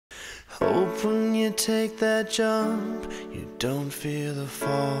Hope when you take that jump, you don't fear the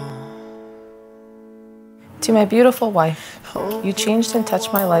fall. To my beautiful wife, you changed and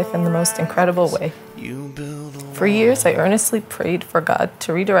touched my life in the most incredible way. For years, I earnestly prayed for God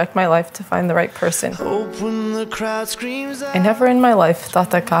to redirect my life to find the right person. I never in my life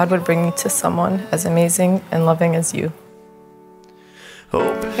thought that God would bring me to someone as amazing and loving as you.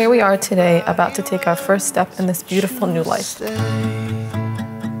 Here we are today, about to take our first step in this beautiful new life.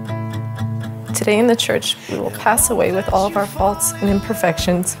 Today in the church, we will pass away with all of our faults and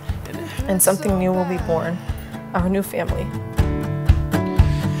imperfections, and something new will be born, our new family.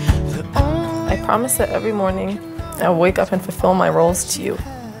 I promise that every morning I will wake up and fulfill my roles to you.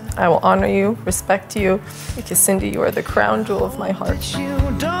 I will honor you, respect you, because Cindy, you are the crown jewel of my heart.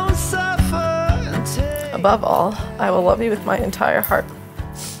 Above all, I will love you with my entire heart.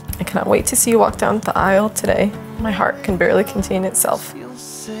 I cannot wait to see you walk down the aisle today. My heart can barely contain itself.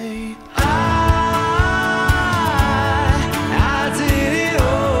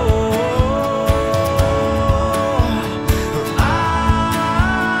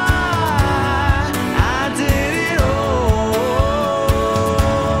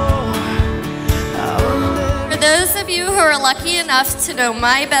 Who are lucky enough to know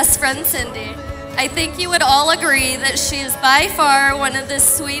my best friend Cindy, I think you would all agree that she is by far one of the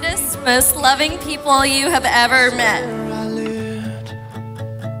sweetest, most loving people you have ever met.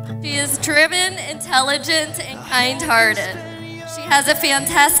 She is driven, intelligent, and kind-hearted. She has a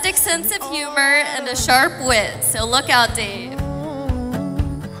fantastic sense of humor and a sharp wit, so look out, Dave.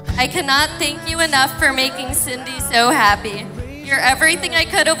 I cannot thank you enough for making Cindy so happy. You're everything I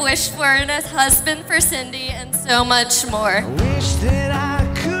could have wished for in a husband for Cindy and so much more.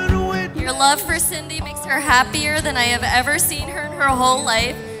 Your love for Cindy makes her happier than I have ever seen her in her whole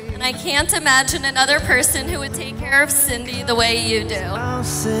life, and I can't imagine another person who would take care of Cindy the way you do. I'll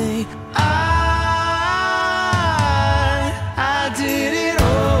say, I did it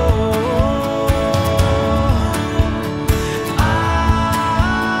all.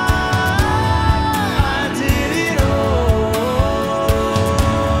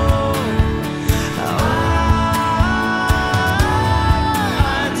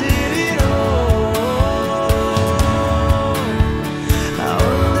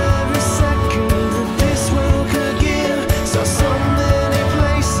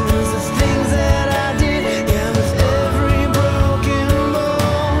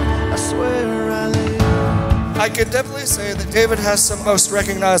 I could definitely say that David has some most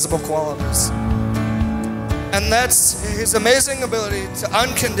recognizable qualities. And that's his amazing ability to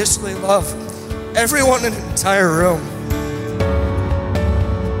unconditionally love everyone in the entire room.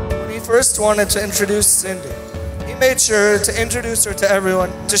 When he first wanted to introduce Cindy, he made sure to introduce her to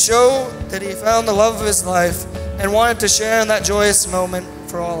everyone to show that he found the love of his life and wanted to share in that joyous moment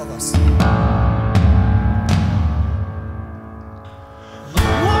for all of us.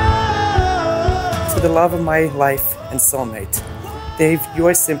 To the love of my life and soulmate, Dave, you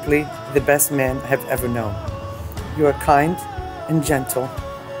are simply the best man I have ever known. You are kind and gentle,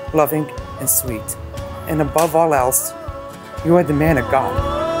 loving and sweet, and above all else, you are the man of God.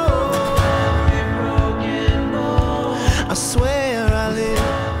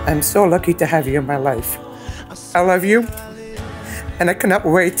 I'm so lucky to have you in my life. I love you, and I cannot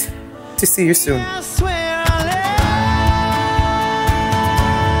wait to see you soon.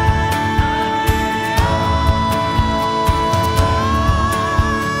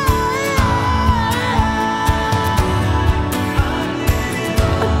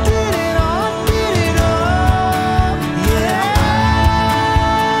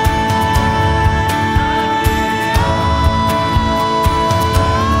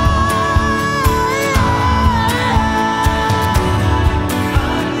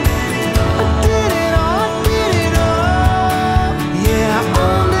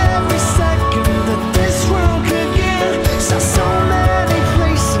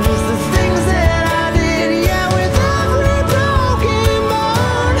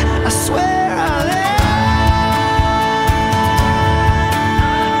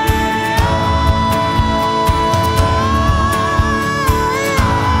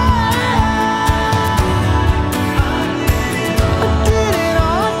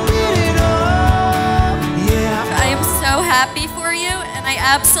 Happy for you, and I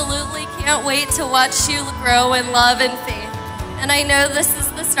absolutely can't wait to watch you grow in love and faith. And I know this is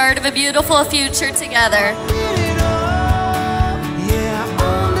the start of a beautiful future together.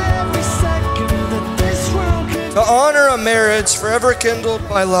 To honor a marriage forever kindled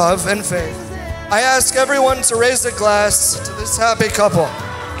by love and faith, I ask everyone to raise a glass to this happy couple.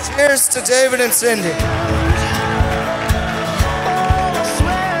 Cheers to David and Cindy.